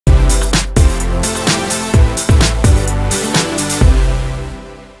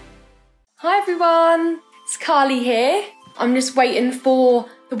everyone, it's Carly here. I'm just waiting for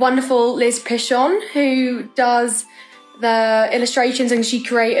the wonderful Liz Pichon, who does the illustrations, and she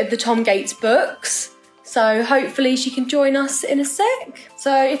created the Tom Gates books. So hopefully she can join us in a sec.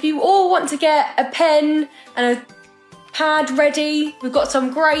 So if you all want to get a pen and a pad ready, we've got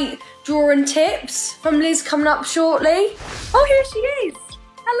some great drawing tips from Liz coming up shortly. Oh, here she is.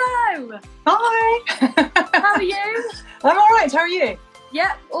 Hello. Hi. How are you? I'm all right. How are you?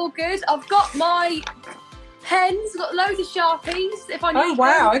 Yep, all good. I've got my pens, I've got loads of Sharpies if I need Oh,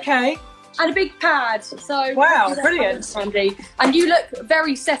 wow, them, okay. and a big pad. So wow, brilliant. Handy. And you look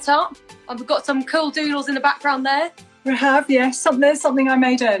very set up. I've got some cool doodles in the background there. We have, yes. There's something I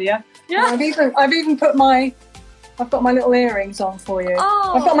made earlier. Yeah. I've even put I've got my little earrings on for you.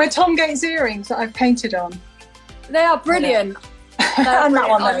 Oh. I've got my Tom Gates earrings that I've painted on. They are brilliant. And that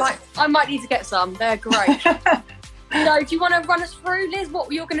one, I might need to get some. They're great. So, do you want to run us through, Liz, what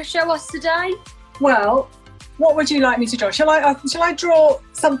you're going to show us today? Well, what would you like me to draw? Shall I draw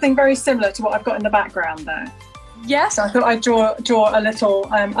something very similar to what I've got in the background there? Yes. So I thought I'd draw a little.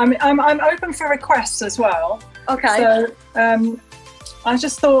 I'm open for requests as well. Okay. So I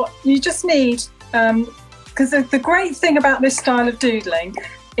just thought you just need, because the great thing about this style of doodling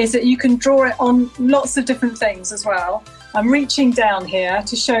is that you can draw it on lots of different things as well. I'm reaching down here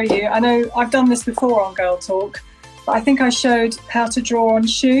to show you. I know I've done this before on Girl Talk, but I think I showed how to draw on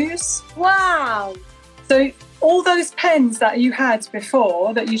shoes. Wow. So all those pens that you had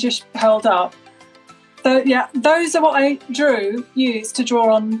before that you just held up, those are what I used to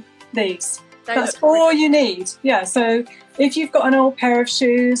draw on these. That's all you need. Yeah, so if you've got an old pair of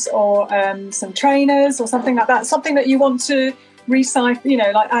shoes or some trainers or something like that, something that you want to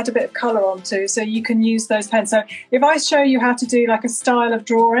recycle, like add a bit of colour onto, so you can use those pens. So if I show you how to do like a style of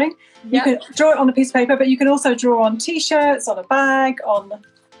drawing, you can draw it on a piece of paper, but you can also draw on t-shirts, on a bag, on a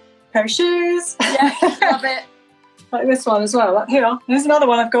pair of shoes. Yeah, love it. Like this one as well. Here, there's another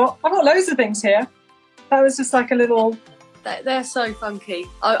one I've got loads of things here. That was just like a little... They're so funky.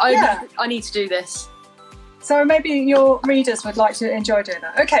 I need to do this. So maybe your readers would like to enjoy doing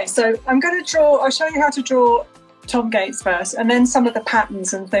that. Okay, so I'll show you how to draw Tom Gates first, and then some of the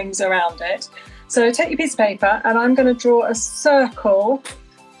patterns and things around it. So take your piece of paper, and I'm going to draw a circle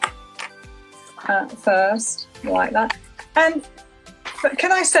first, like that. And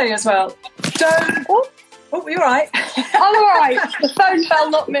can I say as well, don't... Oh, you're right. I'm all right. The phone fell,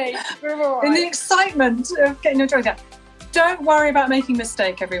 not me. We're all right. In the excitement of getting your drawing down, don't worry about making a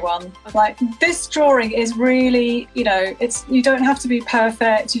mistake, everyone. Okay. Like, this drawing is really, you don't have to be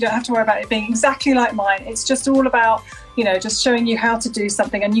perfect. You don't have to worry about it being exactly like mine. It's just all about, just showing you how to do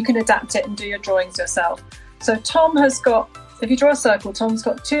something, and you can adapt it and do your drawings yourself. So Tom has got, if you draw a circle, Tom's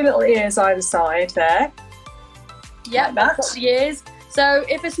got two little ears either side there. Yeah, like that. That's got the ears. So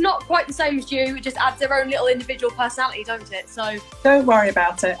if it's not quite the same as you, it just adds their own little individual personality, don't it? So don't worry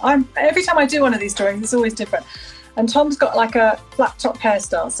about it. Every time I do one of these drawings, it's always different. And Tom's got like a flat top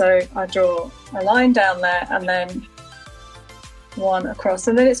hairstyle, so I draw a line down there and then one across,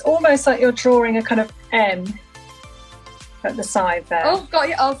 and then it's almost like you're drawing a kind of M at the side there. Oh, got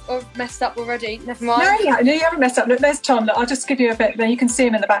you. I've messed up already. Never mind. No, you haven't messed up. Look, there's Tom. Look, I'll just give you a bit. There, you can see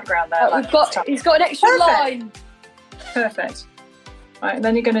him in the background there. He's got an extra line. Perfect. Right, and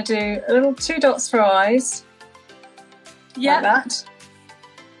then you're going to do a little 2 dots for eyes. Yeah. Like that.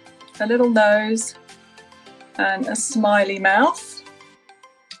 A little nose. And a smiley mouth.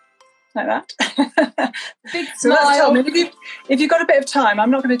 Like that. Big so smile. That's Tom. If you've got a bit of time, I'm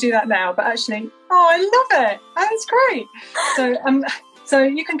not going to do that now, but actually, I love it. That's great. So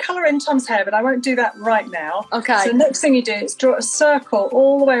you can colour in Tom's hair, but I won't do that right now. Okay. So the next thing you do is draw a circle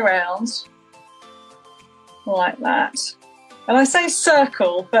all the way around. Like that. And I say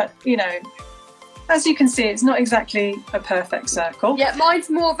circle, but, as you can see, it's not exactly a perfect circle. Yeah, mine's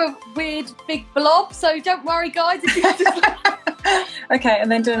more of a weird big blob, so don't worry, guys. If you Okay, and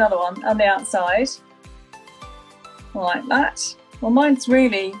then do another one on the outside. Like that. Well, mine's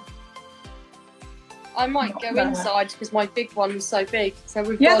really... I might go inside because my big one's so big. So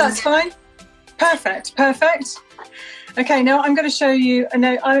that's fine. Perfect. Okay, now I'm going to show you...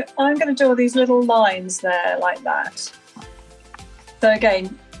 I'm going to draw these little lines there, like that. So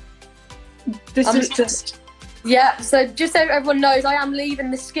again, this is just... Yeah, so just so everyone knows, I am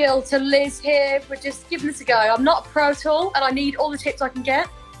leaving the skill to Liz here. We're just giving this a go. I'm not a pro at all, and I need all the tips I can get.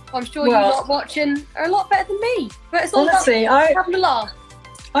 I'm sure you lot watching are a lot better than me. But it's all about having a laugh.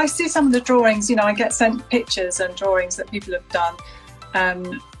 I see some of the drawings, I get sent pictures and drawings that people have done,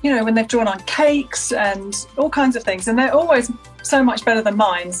 when they've drawn on cakes and all kinds of things, and they're always so much better than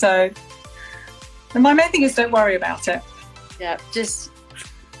mine. So my main thing is don't worry about it. Yeah, just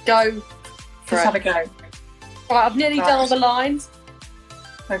go for Let's it. have a go. Right, I've nearly done all the lines.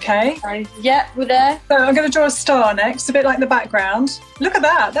 Okay. Yeah, we're there. So I'm going to draw a star next, a bit like the background. Look at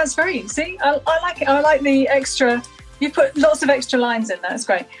that. That's very, see, I like it. I like the extra, you put lots of extra lines in there. That's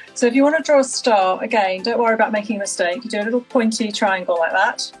great. So if you want to draw a star, again, don't worry about making a mistake. You do a little pointy triangle like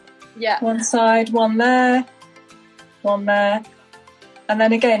that. Yeah. One side, one there, one there. And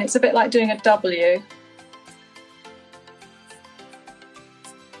then again, it's a bit like doing a W.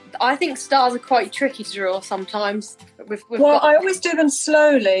 I think stars are quite tricky to draw sometimes. Well, I always do them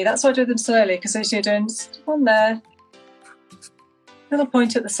slowly. That's why I do them slowly, because as you're doing one there, little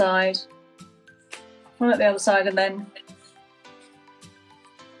point at the side, one at the other side, and then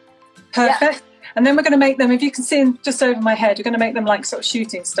perfect. Yeah. And then we're going to make them, if you can see them just over my head, we're going to make them like sort of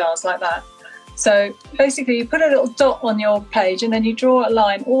shooting stars like that. So basically you put a little dot on your page and then you draw a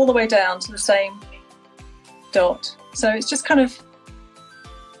line all the way down to the same dot. So it's just kind of,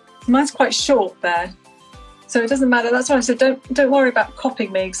 mine's quite short there, so it doesn't matter. That's why I said don't worry about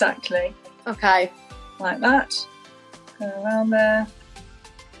copying me exactly. Okay. Like that. Go around there.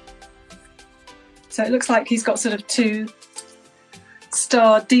 So it looks like he's got sort of 2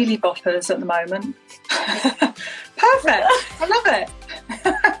 star dealy boppers at the moment. Perfect. I love it.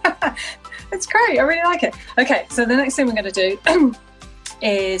 It's great. I really like it. Okay, so the next thing we're going to do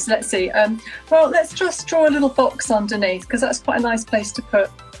is, let's see. Well, let's just draw a little box underneath, because that's quite a nice place to put.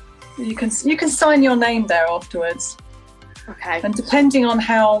 You can sign your name there afterwards. Okay. And depending on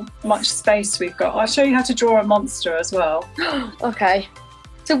how much space we've got, I'll show you how to draw a monster as well. Okay.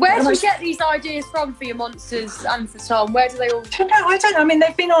 So where do you get these ideas from for your monsters and for Tom? Where do they all... I don't know. I mean,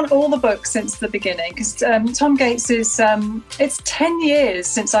 they've been on all the books since the beginning, because Tom Gates is... it's 10 years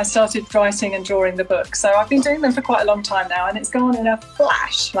since I started writing and drawing the book. So I've been doing them for quite a long time now, and it's gone in a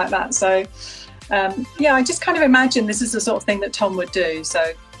flash like that. So, yeah, I just kind of imagine this is the sort of thing that Tom would do. So,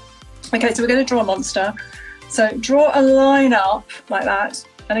 okay, so we're going to draw a monster. So draw a line up like that.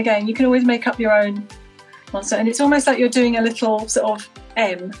 And again, you can always make up your own monster. And it's almost like you're doing a little sort of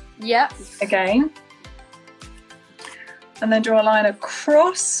M. Yep. Again. And then draw a line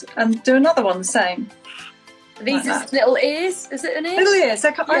across and do another one the same. These are little ears. Is it an ear? Little ears.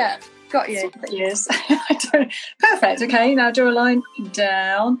 Yeah, got you. Ears. Perfect. Okay, now draw a line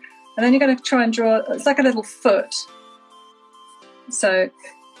down. And then you're going to try and draw, it's like a little foot. So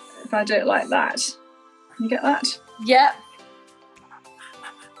if I do it like that, you get that? Yep.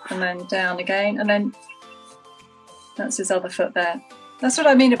 And then down again, and then that's his other foot there. That's what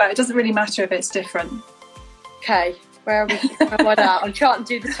I mean about it doesn't really matter if it's different. Okay, where are we? Where am I now? I'm trying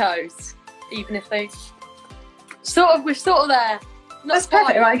to do the toes, even if they we're sort of there. That's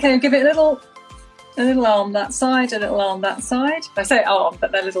perfect, right? Okay, give it a little arm that side, a little arm that side. I say arm,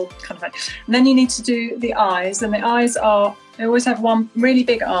 but they're little kind of. And then you need to do the eyes, and the eyes are, they always have one really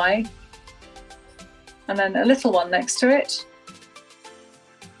big eye, and then a little one next to it.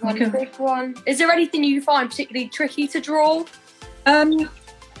 One big one. Is there anything you find particularly tricky to draw?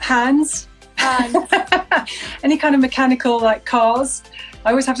 Hands. Any kind of mechanical, like cars. I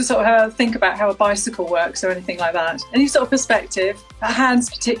always have to sort of think about how a bicycle works or anything like that. Any sort of perspective,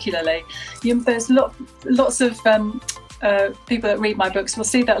 hands particularly. There's lots of people that read my books will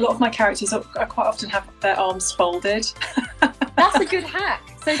see that a lot of my characters quite often have their arms folded. That's a good hack.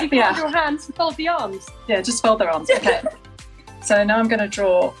 So if you fold your hands and fold the arms. Yeah, just fold their arms. Okay. So now I'm going to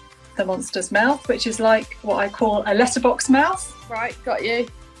draw the monster's mouth, which is like what I call a letterbox mouth. Right, got you.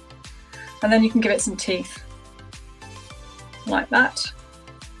 And then you can give it some teeth. Like that.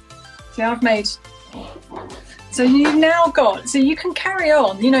 See, I've made... So you've now got... So you can carry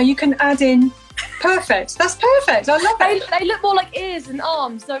on. You know, you can add in... Perfect. That's perfect. I love it. They look more like ears and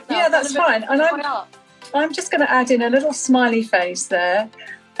arms, don't they? Yeah, that's fine. And I'm just going to add in a little smiley face there.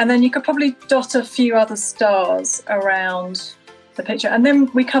 And then you could probably dot a few other stars around the picture. And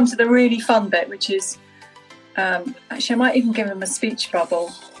then we come to the really fun bit, which is... actually, I might even give them a speech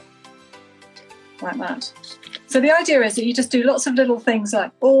bubble. Like that. So the idea is that you just do lots of little things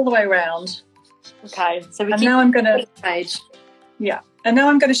like all the way around. Okay. So and now I'm going to... page. Yeah. And now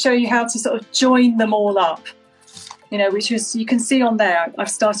I'm going to show you how to sort of join them all up. You know, which is, you can see on there, I've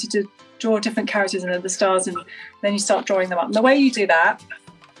started to draw different characters and the stars, and then you start drawing them up. And the way you do that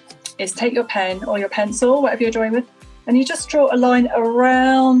is take your pen or your pencil, whatever you're drawing with, and you just draw a line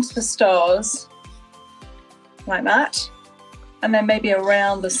around the stars like that, and then maybe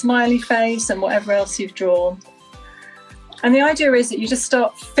around the smiley face and whatever else you've drawn. And the idea is that you just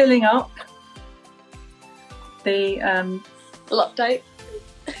start filling up the... We'll update.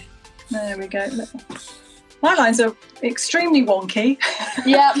 There we go. My lines are extremely wonky.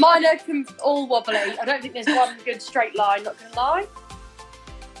 Yeah, mine are all wobbly. I don't think there's one good straight line, not going to lie.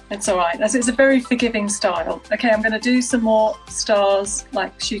 It's all right. It's a very forgiving style. Okay, I'm going to do some more stars,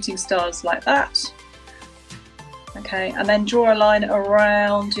 like shooting stars like that. Okay, and then draw a line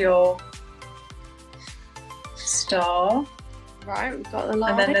around your star. Right, we've got the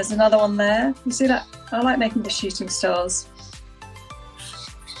line. And then there's another one there. You see that? I like making the shooting stars.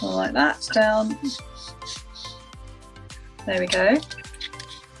 Like that, down. There we go.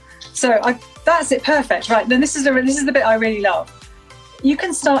 So that's it, perfect. Right, then this is the bit I really love. You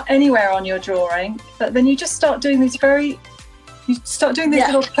can start anywhere on your drawing, but then you just start doing these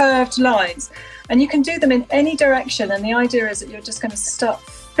little curved lines, and you can do them in any direction, and the idea is that you're just going to start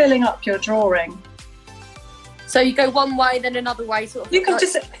filling up your drawing. So you go one way, then another way, sort of. You can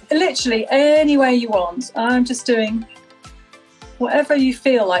just literally any way you want. I'm just doing whatever you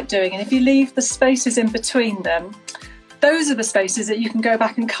feel like doing, and if you leave the spaces in between them, those are the spaces that you can go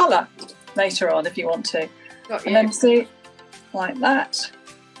back and colour later on if you want to. Got you. And then see, like that.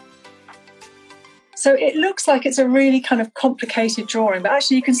 So it looks like it's a really kind of complicated drawing, but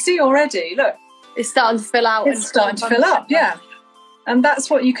actually you can see already, look. It's starting to fill out. It's starting to fill up, yeah. And that's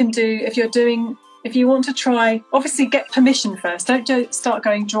what you can do if you want to try, obviously get permission first. Don't start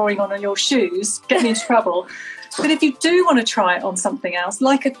drawing on your shoes, get me into trouble. But if you do want to try it on something else,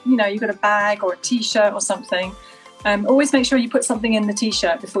 like you've got a bag or a t-shirt or something, always make sure you put something in the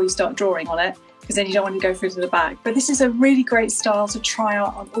t-shirt before you start drawing on it, because then you don't want to go through to the bag. But this is a really great style to try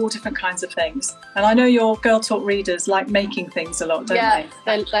out on all different kinds of things. And I know your Girl Talk readers like making things a lot, don't they?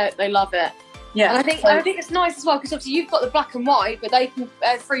 Yeah, they love it. Yeah, and I think it's nice as well, because obviously you've got the black and white, but they can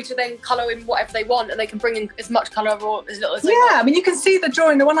free to then colour in whatever they want, and they can bring in as much colour or as little as they want. Yeah, I mean, you can see the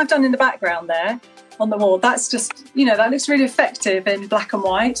drawing, the one I've done in the background there on the wall. That's just, that looks really effective in black and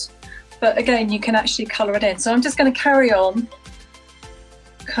white. But again, you can actually colour it in. So I'm just going to carry on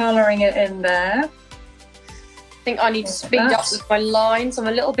colouring it in there. I think I need to speed up with my lines. I'm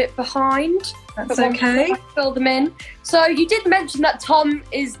a little bit behind. That's okay. Fill them in. So you did mention that Tom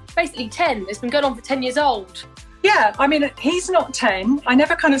is basically 10. It's been going on for 10 years old. Yeah, I mean, he's not 10. I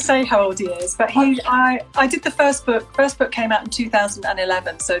never kind of say how old he is, but I did the first book. First book came out in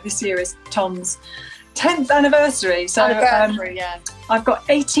 2011, so this year is Tom's 10th anniversary. So yeah. I've got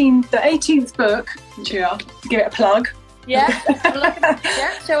the 18th book. Give it a plug. Yeah,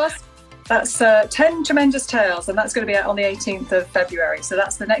 yeah, show us. That's 10 Tremendous Tales, and that's going to be out on the 18th of February. So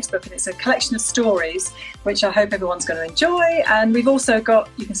that's the next book, and it's a collection of stories, which I hope everyone's going to enjoy. And we've also got,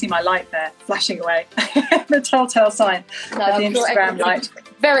 you can see my light there flashing away, the telltale sign of the Instagram light.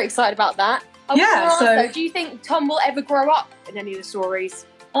 Very excited about that. Yeah. So, do you think Tom will ever grow up in any of the stories?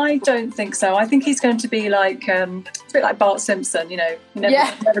 I don't think so. I think he's going to be like a bit like Bart Simpson. He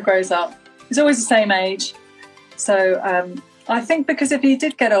never grows up. He's always the same age. So. I think because if he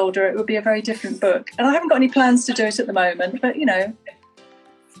did get older, it would be a very different book. And I haven't got any plans to do it at the moment, but,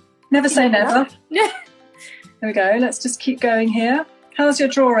 never say never. Yeah. There we go. Let's just keep going here. How's your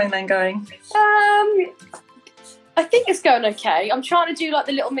drawing then going? I think it's going okay. I'm trying to do like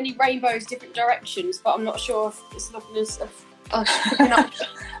the little mini rainbows, different directions, but I'm not sure if it's looking as...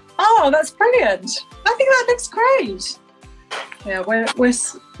 Oh, that's brilliant. I think that looks great. Yeah,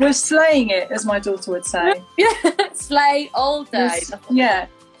 we're slaying it, as my daughter would say. Yeah, slay all day. Yeah,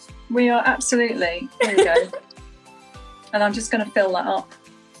 we are absolutely. There we go. And I'm just going to fill that up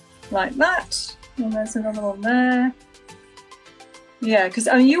like that. And there's another one there. Yeah, because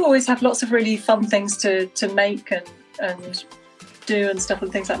you always have lots of really fun things to make and do and stuff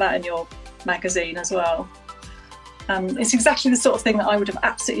and things like that in your magazine as well. It's exactly the sort of thing that I would have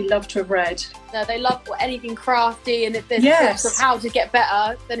absolutely loved to have read. No, they love anything crafty, and if there's tips of how to get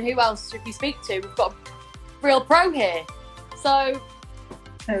better, then who else should we speak to? We've got a real pro here. So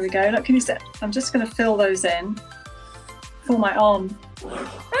there we go. Look, can you see? I'm just going to fill those in before my arm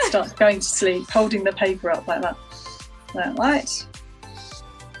starts going to sleep, holding the paper up like that. Like that.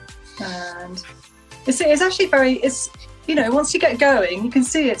 And it's actually once you get going, you can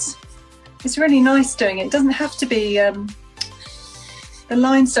see it's really nice doing it. It doesn't have to be, the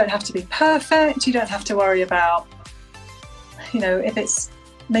lines don't have to be perfect. You don't have to worry about, if it's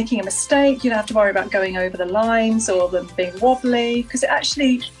making a mistake, you don't have to worry about going over the lines or them being wobbly. Because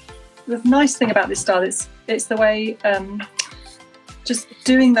the nice thing about this style, it's the way, just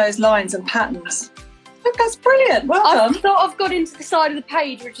doing those lines and patterns. Look, that's brilliant. Well done. I thought I've got into the side of the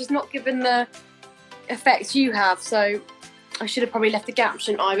page, which is not given the effects you have. So I should have probably left a gap,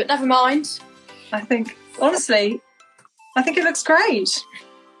 shouldn't I? But never mind. I think, honestly, it looks great.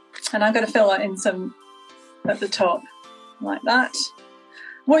 And I'm going to fill that in some at the top, like that.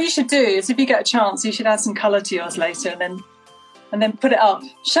 What you should do is, if you get a chance, you should add some colour to yours later, and then put it up.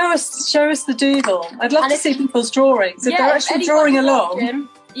 Show us the doodle. I'd love to see people's drawings. If they're actually drawing along,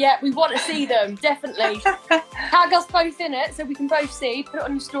 Yeah, we want to see them, definitely. Tag us both in it so we can both see. Put it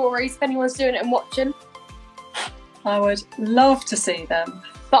on your stories if anyone's doing it and watching. I would love to see them.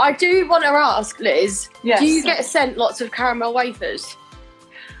 But I do want to ask, Liz, Yes. do you get sent lots of caramel wafers?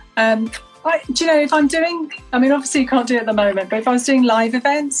 Do you know, if I'm doing, I mean, obviously you can't do it at the moment, but if I was doing live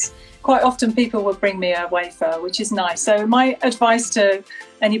events, quite often people would bring me a wafer, which is nice. So my advice to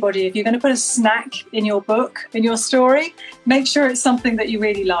anybody, if you're going to put a snack in your book, in your story, make sure it's something that you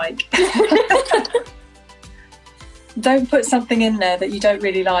really like. Don't put something in there that you don't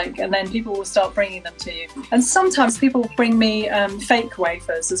really like, and then people will start bringing them to you. And sometimes people bring me fake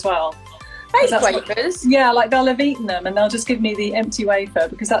wafers as well. Fake wafers? Yeah, like they'll have eaten them and they'll just give me the empty wafer,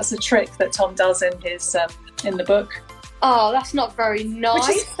 because that's the trick that Tom does in his in the book. Oh, that's not very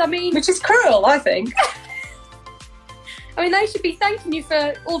nice. Which is cruel, I think. I mean, they should be thanking you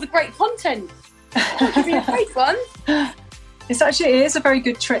for all the great content. It should be a fake one. It is a very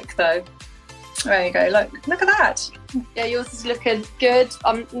good trick, though. There you go. Look at that. Yeah, yours is looking good.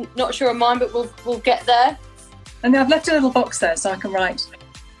 I'm not sure of mine, but we'll get there. And I've left a little box there so I can write,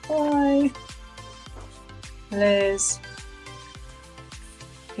 "Hi, Liz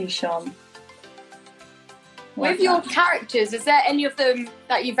Pichon." With your characters, is there any of them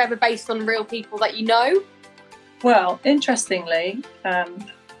that you've ever based on real people that you know? Well, interestingly,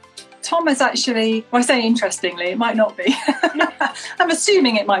 Tom is actually, well, I say interestingly, it might not be. I'm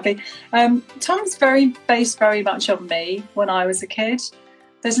assuming it might be. Tom's based very much on me when I was a kid.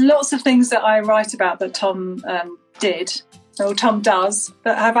 There's lots of things that I write about that Tom did, or Tom does,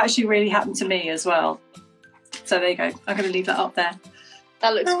 that have actually really happened to me as well. So there you go. I'm going to leave that up there.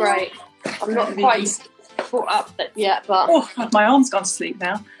 That looks great. I'm not quite caught up yet, but... Oh, my arm's gone to sleep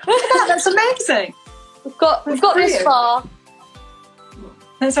now. Look at that, that's amazing. We've got this far.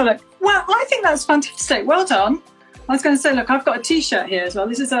 Let's have a look. Well, I think that's fantastic. Well done. I was going to say, look, I've got a T-shirt here as well.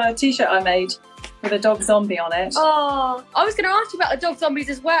 This is a T-shirt I made with a dog zombie on it. Oh, I was going to ask you about the dog zombies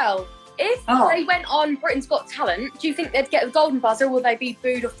as well. If they went on Britain's Got Talent, do you think they'd get the golden buzzer, or will they be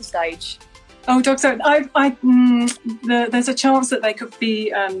booed off the stage? Oh, dog zombie. There's a chance that they could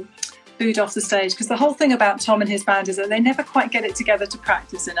be booed off the stage, because the whole thing about Tom and his band is that they never quite get it together to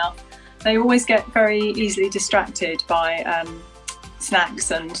practice enough. They always get very easily distracted by snacks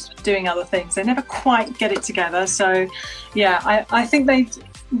and doing other things. They never quite get it together. So, yeah, I think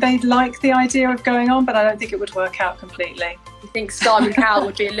they'd like the idea of going on, but I don't think it would work out completely. You think Simon Cowell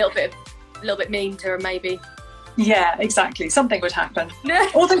would be a little bit mean to her, maybe? Yeah, exactly. Something would happen,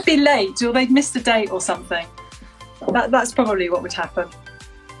 or they'd be late, or they'd missed a date or something. That's probably what would happen.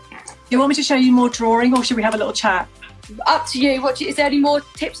 You want me to show you more drawing, or should we have a little chat? Up to you. Is there any more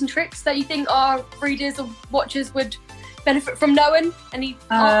tips and tricks that you think our readers or watchers would benefit from knowing? Any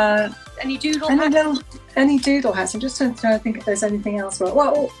doodle hacks? Any doodle hacks? I'm just trying to think if there's anything else.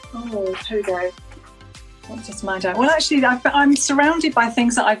 Well, here we go. What's just mind out? Well, actually, I'm surrounded by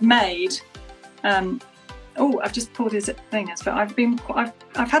things that I've made. I've just pulled his things, but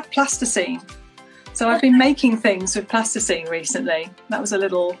I've had plasticine, so I've been making things with plasticine recently. That was a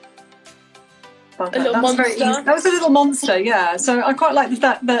little. That was a little monster, yeah. So I quite like the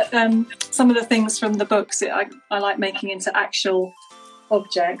fact that some of the things from the books I like making into actual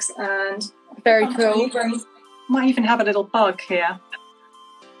objects, and very cool. Might even have a little bug here.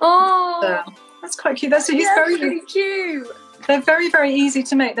 Oh, so, that's quite cute. He's very cute. They're very, very easy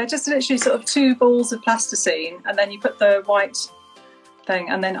to make. They're just literally sort of 2 balls of plasticine, and then you put the white thing,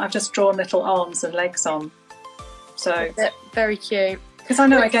 and then I've just drawn little arms and legs on. So very cute. Because I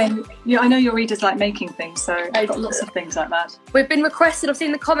know, again, I know your readers like making things, so I've got lots of things like that. We've been requested, I've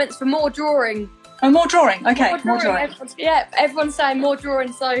seen the comments for more drawing. Oh, more drawing. Okay, more drawing. Everyone's saying more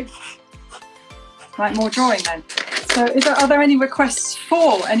drawing, so... Right, more drawing then. So are there any requests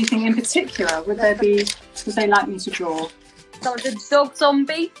for anything in particular? Would they like me to draw? So a dog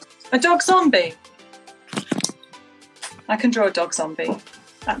zombie. A dog zombie? I can draw a dog zombie.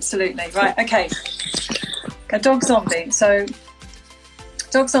 Absolutely. Right, okay. A dog zombie. So...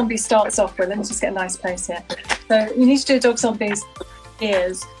 Dog zombie starts off with, let me just get a nice place here. So you need to do a dog zombie's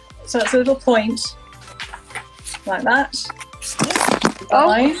ears. So it's a little point, like that.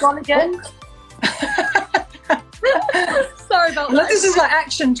 Gone again. Sorry about that. This is like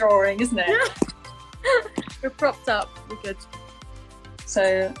action drawing, isn't it? We're propped up, we're good.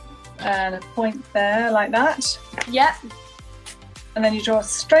 So, and a point there, like that. Yep. And then you draw a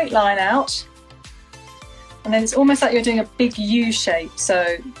straight line out. And then it's almost like you're doing a big U shape,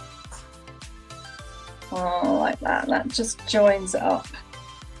 so like that. That just joins it up.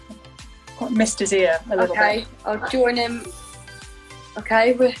 Quite missed his ear a little bit. Okay, I'll join him.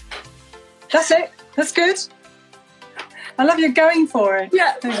 Okay, that's it. That's good. I love you going for it.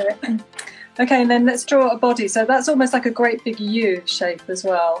 Yeah. Okay, and then let's draw a body. So that's almost like a great big U shape as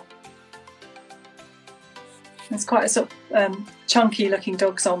well. It's quite a sort of chunky looking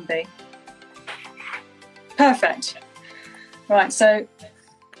dog zombie. Perfect. Right, so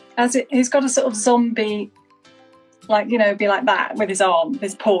he's got a sort of zombie, like, you know, be like that with his arm,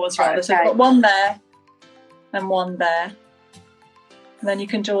 his paws rather. Okay. So we've got one there and one there. And then you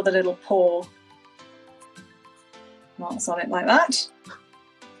can draw the little paw marks on it like that.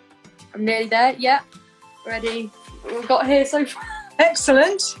 I'm nearly there. Yeah, ready. We've got here so far.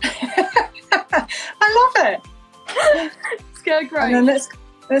 Excellent. I love it. It's going great. And then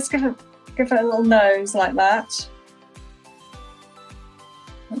let's give it a little nose like that.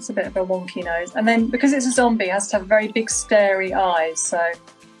 That's a bit of a wonky nose. And then because it's a zombie, it has to have very big starey eyes. So.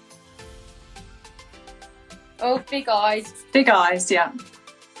 Oh, big eyes. Big eyes, yeah.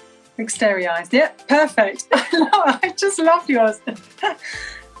 Big starey eyes. Yeah, perfect. I just love yours.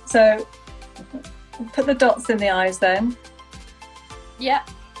 So put the dots in the eyes then. Yeah.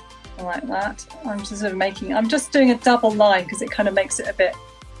 Like that. I'm just doing a double line because it kind of makes it a bit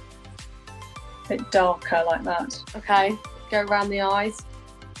darker like that. Okay, go around the eyes.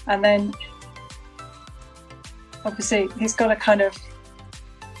 And then obviously he's got a kind of,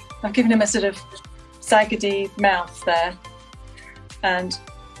 I've given him a sort of zaggedy mouth there, and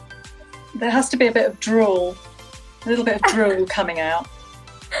there has to be a bit of drool, a little bit of drool coming out.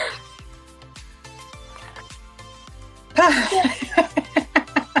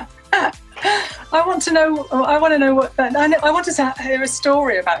 I want to know what I want to hear a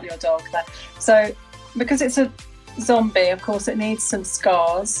story about your dog there. So because it's a zombie, of course it needs some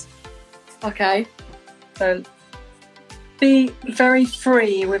scars. Okay. So be very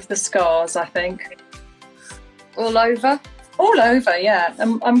free with the scars, I think. All over? All over, yeah.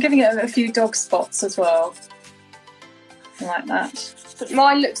 I'm giving it a few dog spots as well. Like that. But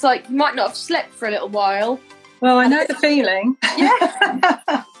mine looks like you might not have slept for a little while. Well, I know the feeling. Yeah.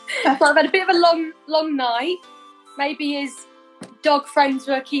 So I've had a bit of a long night. Maybe his dog friends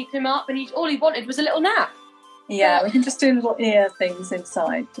were keeping him up, and all he wanted was a little nap. Yeah, we can just do little ear things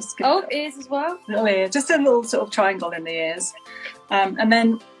inside. Just give ears as well. Little ear, just a little sort of triangle in the ears, and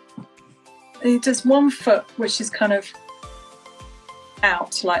then just one foot, which is kind of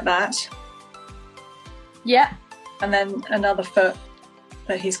out like that. Yeah. And then another foot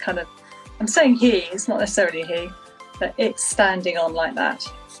that he's kind of. I'm saying he. It's not necessarily he, but it's standing on like that.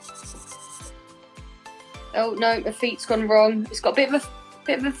 Oh no, my feet's gone wrong. It's got a bit of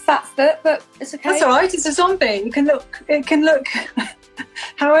a fat foot, but it's okay. That's all right. It's a zombie. It can look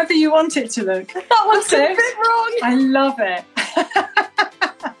however you want it to look. That one's a bit wrong. I love it.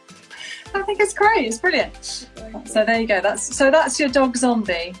 I think it's great. It's brilliant. So there you go. That's your dog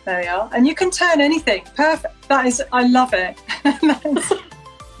zombie. There you are. And you can turn anything. Perfect. That is. I love it.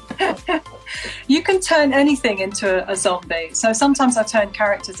 You can turn anything into a zombie. So sometimes I turn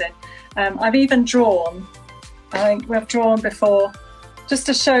characters in. I've even drawn. I think we've drawn before. Just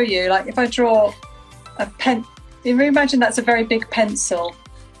to show you, like if I draw a pen, you imagine that's a very big pencil.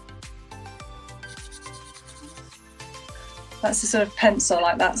 That's a sort of pencil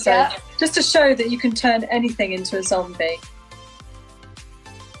like that. So yeah. Just to show that you can turn anything into a zombie.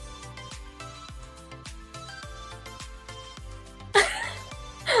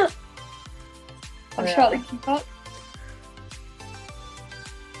 I'm trying to keep up.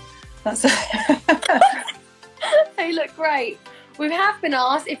 That's They look great. We have been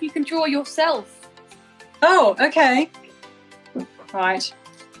asked if you can draw yourself. Oh, okay. Right.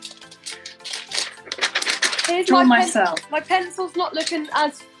 Here's draw myself. My pencil's not looking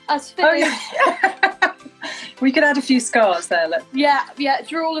as finished. Oh, yeah. We could add a few scars there, look. Yeah,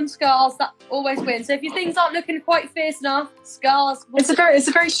 drool and scars, that always wins. So if your things aren't looking quite fierce enough, scars will... It's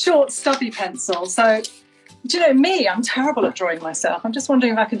a very short, stubby pencil, so... Do you know me? I'm terrible at drawing myself. I'm just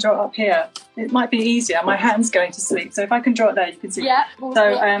wondering if I can draw it up here. It might be easier. My hand's going to sleep, so if I can draw it there, you can see. Yeah.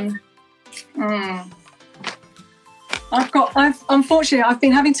 So, unfortunately, I've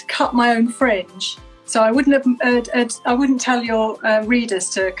been having to cut my own fringe, so I wouldn't tell your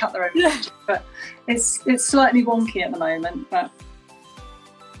readers to cut their own fringe, but it's slightly wonky at the moment. But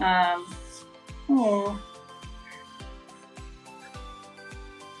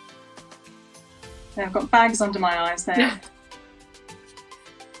yeah, I've got bags under my eyes there.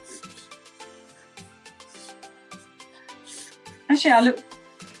 Actually, I look.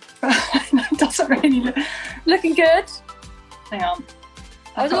 It doesn't really look. Looking good. Hang on.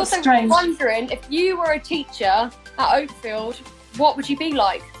 I was also wondering if you were a teacher at Oakfield, what would you be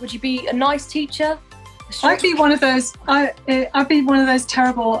like? Would you be a nice teacher? I'd be one of those. I'd be one of those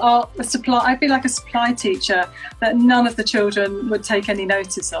terrible art supply. I'd be like a supply teacher that none of the children would take any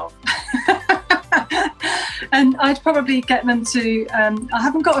notice of. And I'd probably get them to. I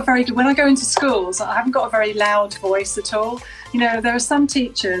haven't got a very good. When I go into schools, I haven't got a very loud voice at all. You know, there are some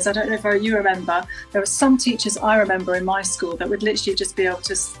teachers. I don't know if you remember. There were some teachers I remember in my school that would literally just be able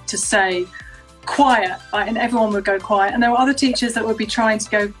to say quiet, right, and everyone would go quiet, and there were other teachers that would be trying to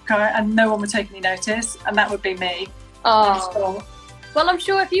go quiet and no one would take any notice, and that would be me. Oh, well, I'm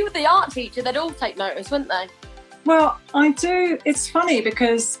sure if you were the art teacher they'd all take notice, wouldn't they? Well, I do. It's funny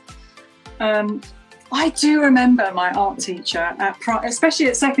because I do remember my art teacher especially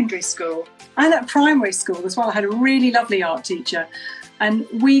at secondary school and at primary school as well. I had a really lovely art teacher, and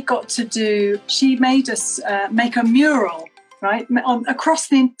we got to she made us make a mural, right, across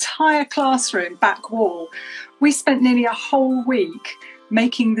the entire classroom back wall. We spent nearly a whole week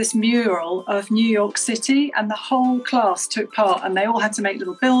making this mural of New York City, and the whole class took part, and they all had to make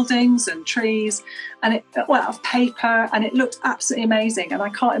little buildings and trees, and it went out of paper, and it looked absolutely amazing. And I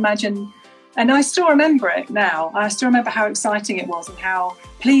can't imagine, and I still remember it now. I still remember how exciting it was and how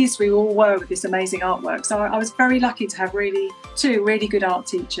pleased we all were with this amazing artwork. So I was very lucky to have two really good art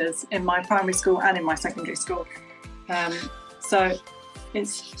teachers in my primary school and in my secondary school. So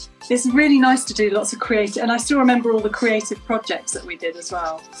it's really nice to do lots of creative, and I still remember all the creative projects that we did as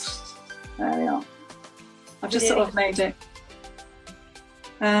well. There we are. I've just sort of made it.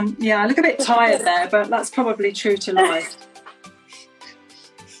 Yeah, I look a bit tired there, but that's probably true to life.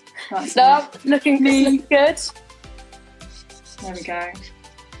 That's no, looking good. There we go.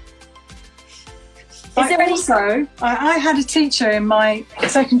 I had a teacher in my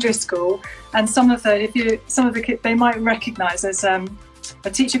secondary school, and some of the kids they might recognise as a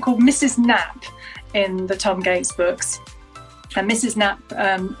teacher called Mrs. Knapp in the Tom Gates books. And Mrs. Knapp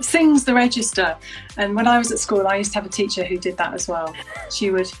sings the register. And when I was at school, I used to have a teacher who did that as well.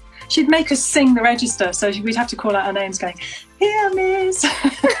 She'd make us sing the register, so we'd have to call out our names, going, "Here, Miss."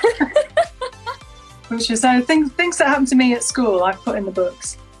 Which is things that happened to me at school. I've put in the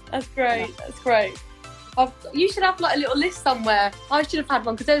books. That's great. Yeah. That's great. You should have like a little list somewhere. I should have had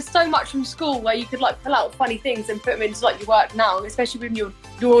one, because there's so much from school where you could like pull out funny things and put them into like your work now, especially when your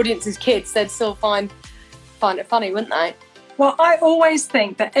audience is kids. They'd still find it funny, wouldn't they? Well, I always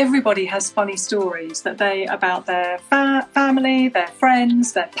think that everybody has funny stories about their family, their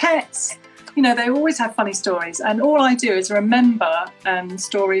friends, their pets. You know, they always have funny stories, and all I do is remember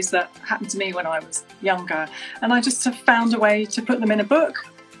stories that happened to me when I was younger, and I just have found a way to put them in a book.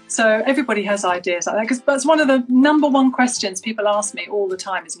 So everybody has ideas like that, because that's one of the number one questions people ask me all the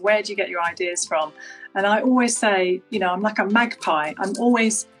time is, where do you get your ideas from? And I always say, you know, I'm like a magpie. I'm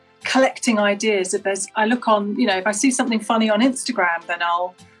always collecting ideas. If I see something funny on Instagram, then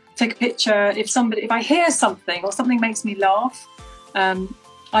I'll take a picture. If I hear something or something makes me laugh,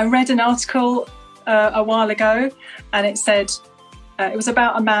 I read an article a while ago, and it said it was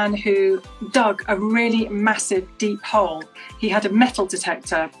about a man who dug a really massive deep hole. He had a metal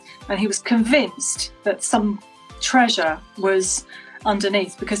detector, and he was convinced that some treasure was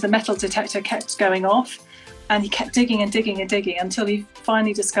underneath because the metal detector kept going off, and he kept digging and digging and digging until he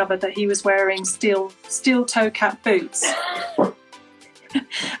finally discovered that he was wearing steel toe cap boots.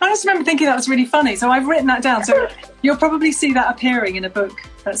 I just remember thinking that was really funny, so I've written that down. So you'll probably see that appearing in a book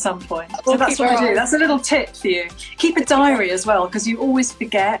at some point. So that's what I do. That's a little tip for you. Keep a diary as well, because you always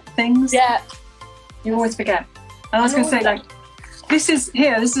forget things. Yeah. You always forget. And I was going to say, like, this is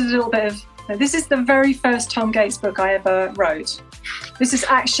a little bit of, this is the very first Tom Gates book I ever wrote. This is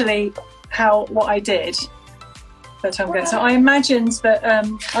actually what I did for Tom Gates. So I imagined that,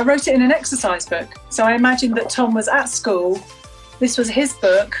 I wrote it in an exercise book. So I imagined that Tom was at school. This was his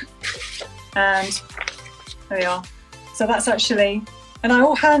book, and there we are. So that's actually, and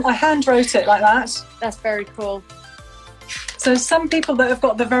I hand wrote it like that. That's very cool. So some people that have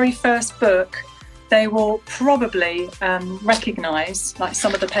got the very first book, they will probably recognise like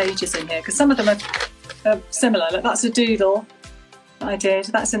some of the pages in here, because some of them are similar. Like that's a doodle that I did.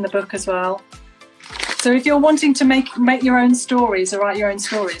 That's in the book as well. So if you're wanting to make your own stories or write your own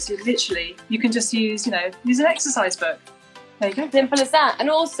stories, you can just use an exercise book. There you go. Simple as that.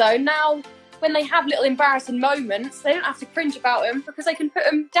 And also now, when they have little embarrassing moments, they don't have to cringe about them, because they can put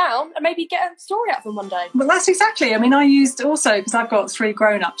them down and maybe get a story out of them one day. Well, that's exactly. I mean, I used also, because I've got 3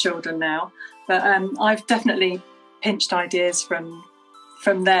 grown-up children now, but I've definitely pinched ideas from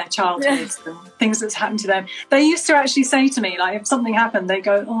their childhoods and things that's happened to them. They used to actually say to me, like, if something happened, they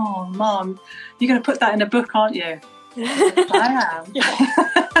go, "Oh, Mum, you're going to put that in a book, aren't you?" I am.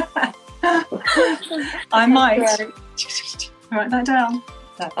 I might. Write that down.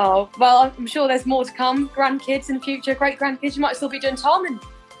 Oh, well, I'm sure there's more to come. Grandkids in the future, great grandkids. You might still be doing Tom. And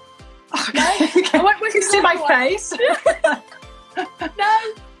Okay. I won't You see my face? No.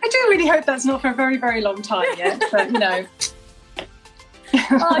 I do really hope that's not for a very, very long time yet, but you know.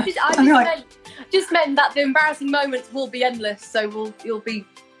 I just meant that the embarrassing moments will be endless, so you'll be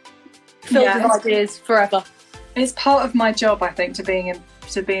filled with ideas forever. It's part of my job, I think, to be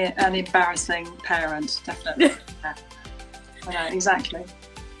an embarrassing parent, definitely. Yeah. I know, exactly.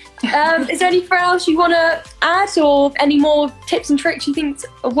 Is there anything else you want to add, or any more tips and tricks you think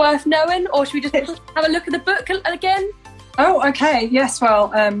are worth knowing, or should we just have a look at the book again? Oh, okay. Yes.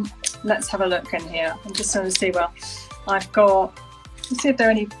 Well, let's have a look in here. I'm just going to see. Well, I've got. Let's see if there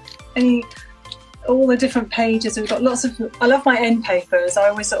are any. All the different pages. We've got lots of. I love my end papers. I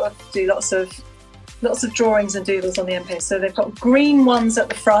always sort of do lots of drawings and doodles on the end page. So they've got green ones at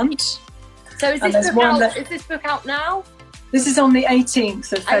the front. So is this book out now? This is on the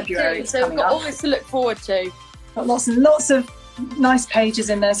 18th of February. So we've got all this to look forward to. Got lots and lots of nice pages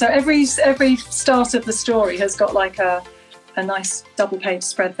in there. So every start of the story has got like a nice double page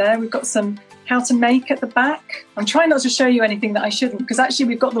spread there. We've got some how to make at the back. I'm trying not to show you anything that I shouldn't, because actually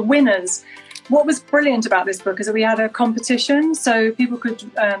we've got the winners. What was brilliant about this book is that we had a competition, so people could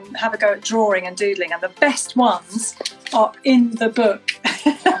have a go at drawing and doodling, and the best ones are in the book.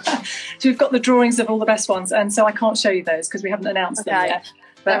 So we've got the drawings of all the best ones, and so I can't show you those because we haven't announced them yet.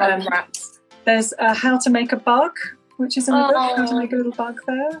 But there's how to make a bug, which is in the book. How to make a little bug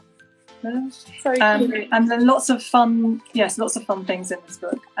there. So cute. And then lots of fun things in this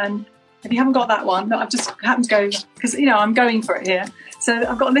book. And if you haven't got that one, I've just happened to go, because I'm going for it here. So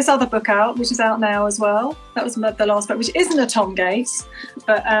I've got this other book out, which is out now as well. That was the last book, which isn't a Tom Gates,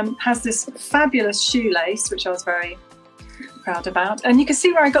 but has this fabulous shoelace, which I was very proud about. And you can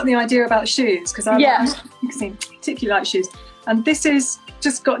see where I got the idea about shoes, because you can see particularly like shoes. And this is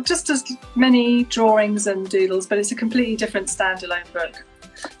got just as many drawings and doodles, but it's a completely different standalone book.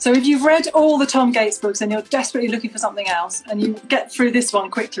 So if you've read all the Tom Gates books and you're desperately looking for something else, and you get through this one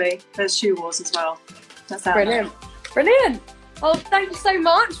quickly, there's Shoe Wars as well. That's out brilliant. Now. Brilliant. Well, thank you so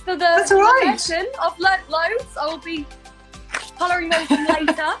much for the lesson. I've learnt loads. I will be colouring those in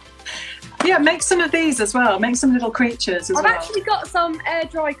later. Yeah, make some of these as well. Make some little creatures as well. I've actually got some air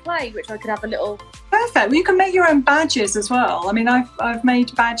dry clay, which I could have a little. Perfect. Well, you can make your own badges as well. I mean, I've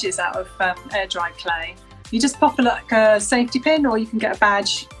made badges out of air dry clay. You just pop a safety pin, or you can get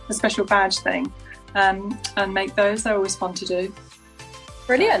a special badge thing, and make those. They're always fun to do.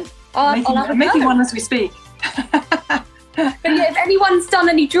 Brilliant. I'm making one as we speak. But yeah, if anyone's done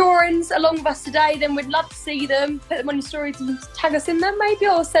any drawings along with us today, then we'd love to see them. Put them on your stories and tag us in them maybe,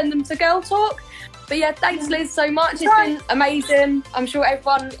 or send them to Girl Talk. But yeah, thanks Liz so much. It's been amazing. I'm sure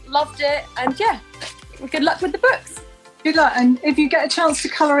everyone loved it. And yeah, good luck with the books. Good luck. And if you get a chance to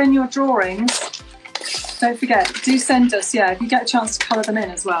colour in your drawings, don't forget, do send us, if you get a chance to colour them in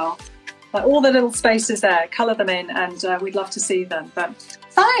as well. Like all the little spaces there, colour them in, and we'd love to see them. But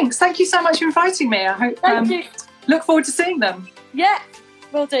thank you so much for inviting me. I hope Thank you. Look forward to seeing them. Yeah,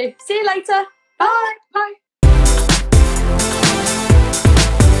 will do. See you later. Bye. Bye.